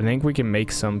 I think we can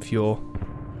make some fuel.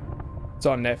 It's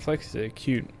on Netflix. It's a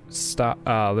cute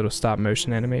little stop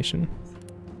motion animation.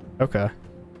 Okay.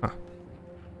 Huh.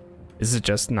 Is it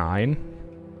just 9?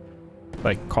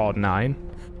 Like called 9?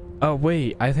 Oh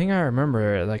wait, I think I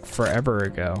remember it like forever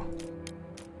ago.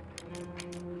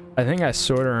 I think I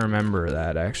sort of remember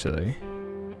that actually.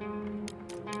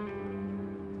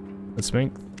 Let's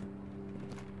make...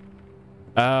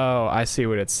 Oh, I see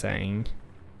what it's saying.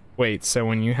 Wait, so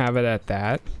when you have it at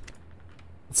that,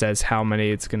 it says how many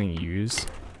it's gonna use.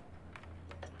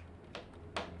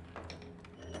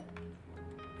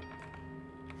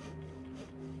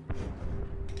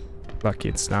 Lucky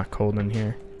it's not cold in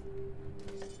here.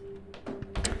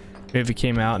 Movie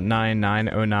came out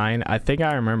 9/9/09. I think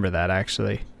I remember that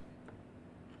actually.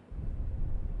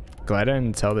 Glad I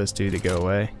didn't tell this dude to go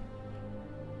away.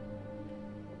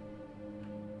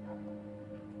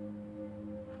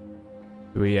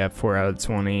 We have 4 out of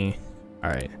 20.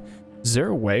 Alright. Is there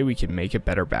a way we can make a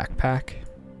better backpack?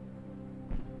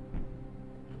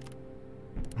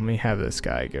 Let me have this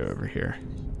guy go over here.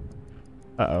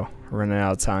 Uh-oh. We're running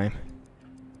out of time.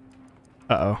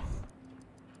 Uh-oh.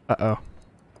 Uh-oh.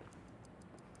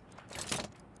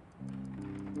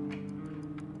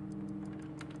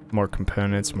 More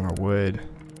components, more wood.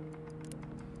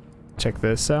 Check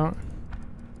this out.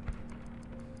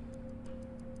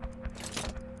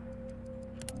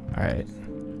 Alright.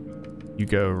 You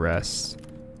go rest.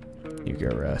 You go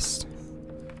rest.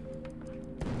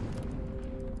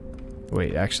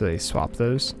 Wait, actually swap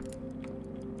those.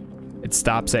 It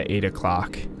stops at 8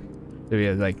 o'clock. So we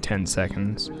have like 10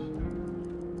 seconds.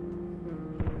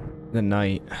 The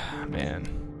night. Man.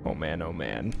 Oh man, oh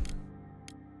man.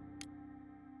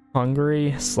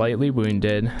 Hungry, slightly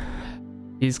wounded.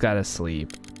 He's gotta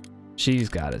sleep. She's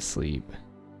gotta sleep.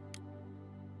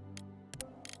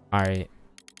 Alright.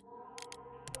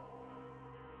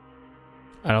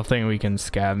 I don't think we can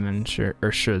scavenge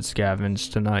or should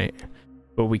scavenge tonight.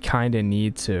 But we kinda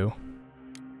need to.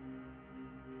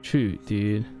 Shoot,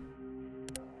 dude.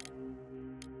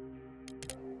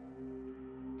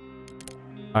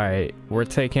 Alright, we're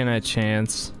taking a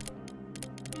chance.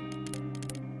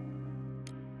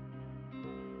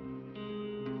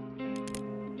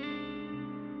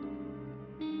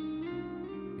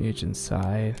 Page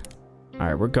inside.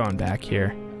 Alright, we're going back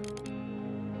here.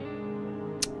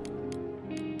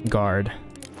 Guard.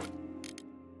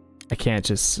 I can't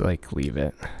just like leave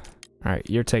it. Alright,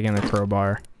 you're taking the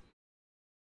crowbar.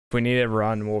 If we need to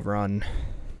run, we'll run.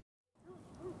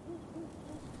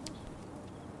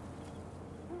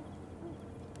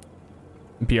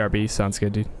 BRB sounds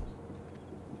good, dude.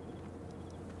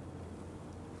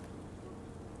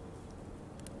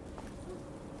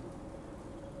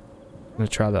 I'm gonna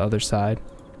try the other side.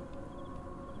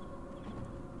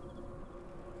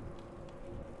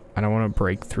 I don't want to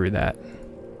break through that.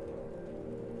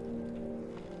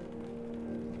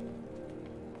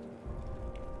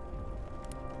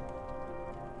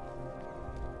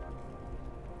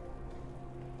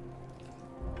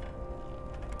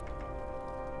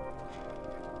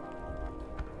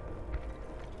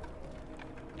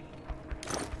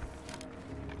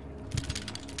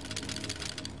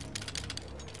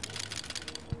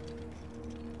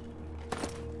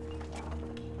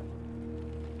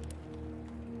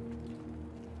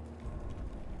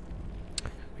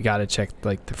 We gotta check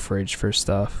like the fridge for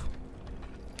stuff.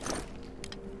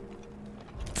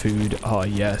 Food, oh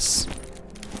yes.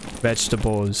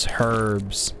 Vegetables,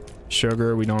 herbs,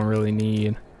 sugar we don't really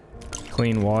need.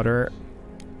 Clean water.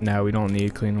 No, we don't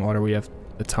need clean water, we have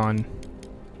a ton.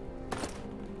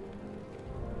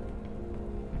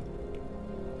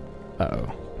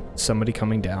 Uh-oh. Somebody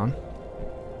coming down?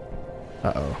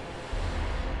 Uh-oh.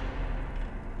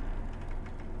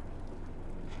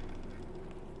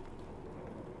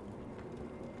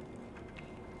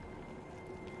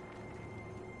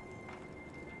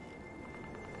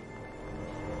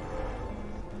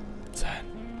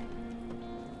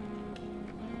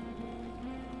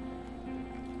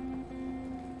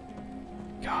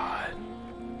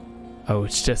 Oh,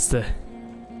 it's just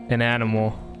an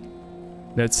animal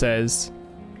that says,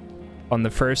 on the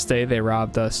first day they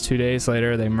robbed us. 2 days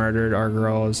later they murdered our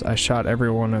girls. I shot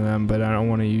every one of them, but I don't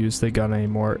want to use the gun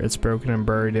anymore. It's broken and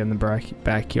buried in the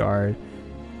backyard.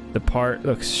 The part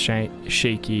looks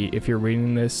shaky. If you're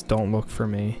reading this, don't look for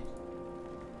me.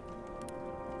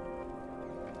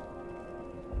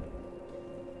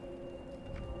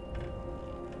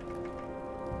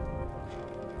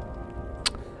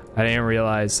 I didn't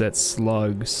realize that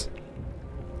slugs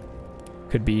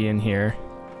could be in here.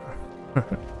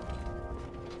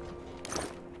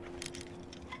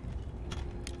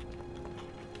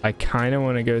 I kind of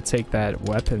want to go take that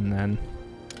weapon then.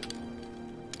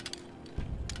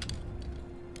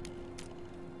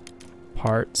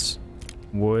 Parts,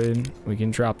 wood, we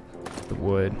can drop the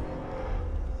wood.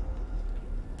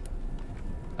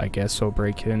 I guess we'll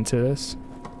break into this.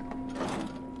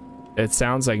 It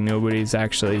sounds like nobody's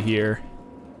actually here.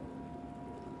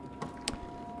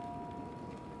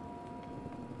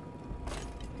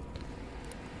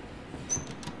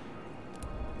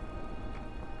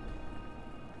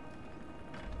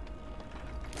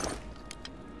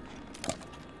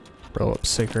 Roll up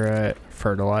cigarette,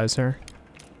 fertilizer,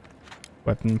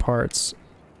 weapon parts.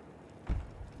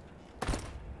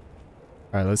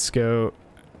 Alright, let's go.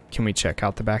 Can we check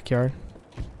out the backyard?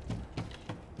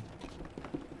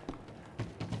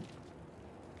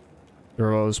 The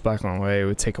roll is back on the way. It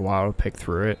would take a while to pick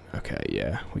through it. Okay,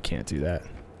 yeah, we can't do that.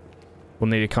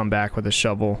 We'll need to come back with a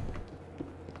shovel.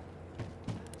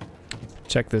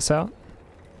 check this out.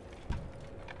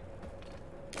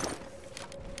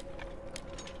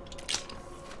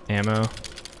 Ammo.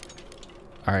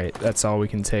 Alright, that's all we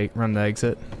can take. Run the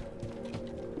exit.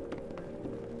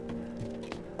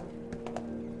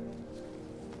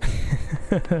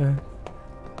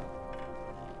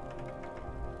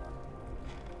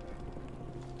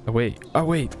 Oh wait, oh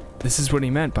wait, this is what he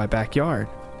meant by backyard.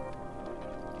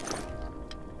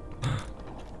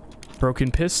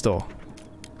 Broken pistol.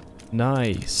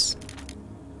 Nice.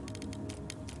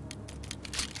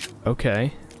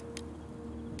 Okay.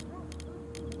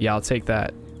 Yeah, I'll take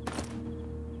that.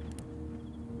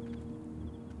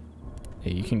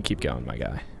 Hey, you can keep going, my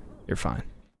guy. You're fine.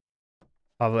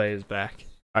 Pavle is back.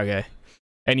 Okay.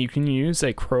 And you can use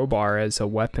a crowbar as a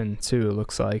weapon too, it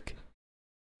looks like.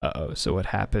 Uh-oh, so what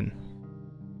happened?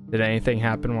 Did anything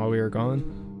happen while we were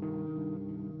gone?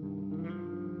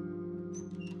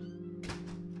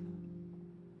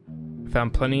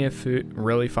 Found plenty of food,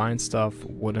 really fine stuff.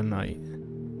 What a night.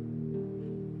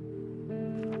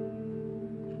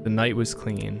 The night was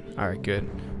clean. Alright, good.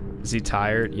 Is he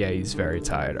tired? Yeah, he's very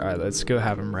tired. Alright, let's go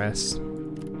have him rest.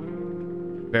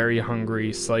 Very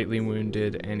hungry, slightly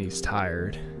wounded, and he's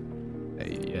tired.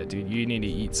 Hey, yeah, dude, you need to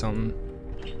eat something.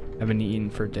 Haven't eaten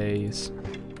for days.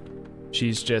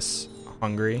 She's just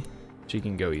hungry. She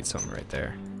can go eat something right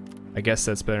there. I guess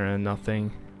that's better than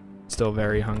nothing. Still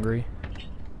very hungry.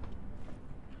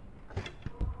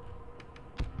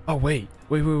 Oh, wait.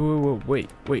 Wait.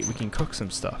 We can cook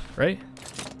some stuff, right?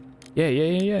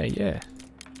 Yeah.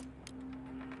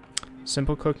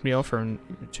 Simple cooked meal for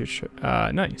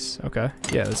nice. Okay.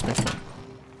 Yeah, let's make one.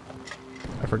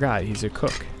 I forgot he's a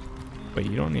cook. Wait,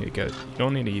 you don't need to go. You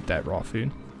don't need to eat that raw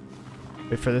food.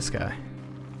 Wait for this guy.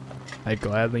 I'd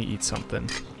gladly eat something.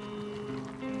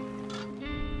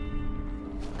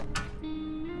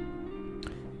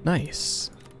 Nice.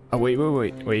 Oh wait.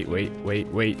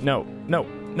 No.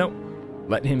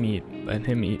 Let him eat. Let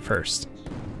him eat first.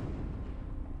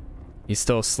 He's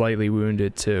still slightly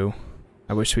wounded too.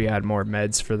 I wish we had more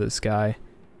meds for this guy.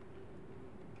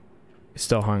 He's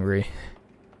still hungry.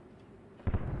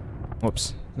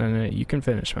 Whoops. No, you can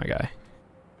finish, my guy.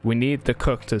 We need the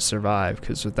cook to survive,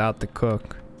 because without the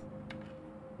cook,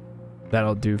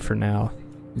 that'll do for now.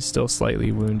 He's still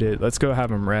slightly wounded. Let's go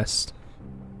have him rest.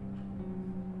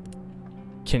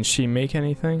 Can she make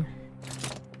anything?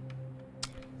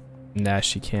 Nah,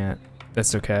 she can't.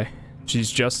 That's okay.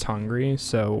 She's just hungry,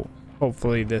 so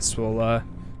hopefully this will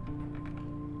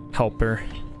help her.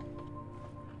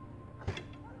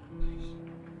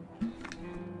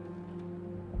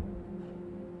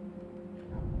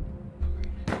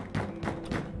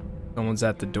 Someone's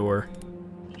at the door.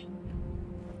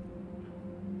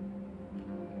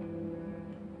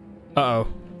 Uh-oh.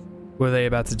 What are they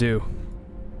about to do?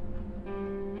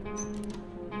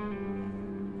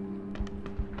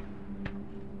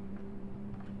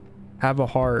 Have a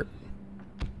heart.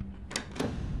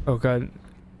 Oh god.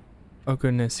 Oh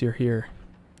goodness, you're here.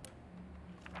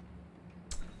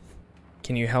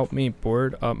 Can you help me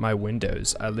board up my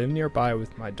windows? I live nearby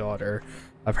with my daughter.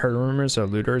 I've heard rumors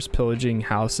of looters pillaging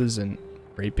houses and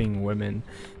raping women.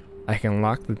 I can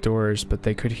lock the doors, but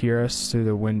they could hear us through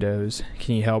the windows.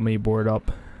 Can you help me board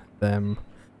up them?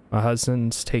 My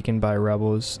husband's taken by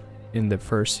rebels in the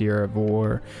first year of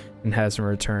war and hasn't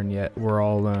returned yet. We're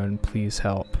all alone. Please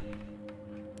help.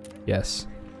 Yes.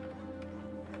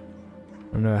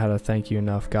 I don't know how to thank you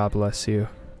enough. God bless you.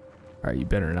 Alright, you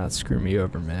better not screw me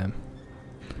over, man.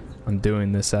 I'm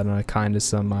doing this out of the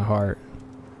kindness of my heart.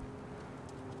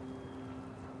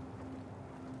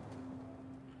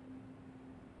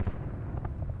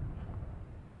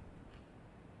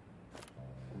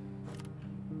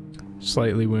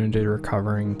 Slightly wounded,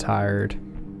 recovering, tired.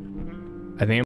 I think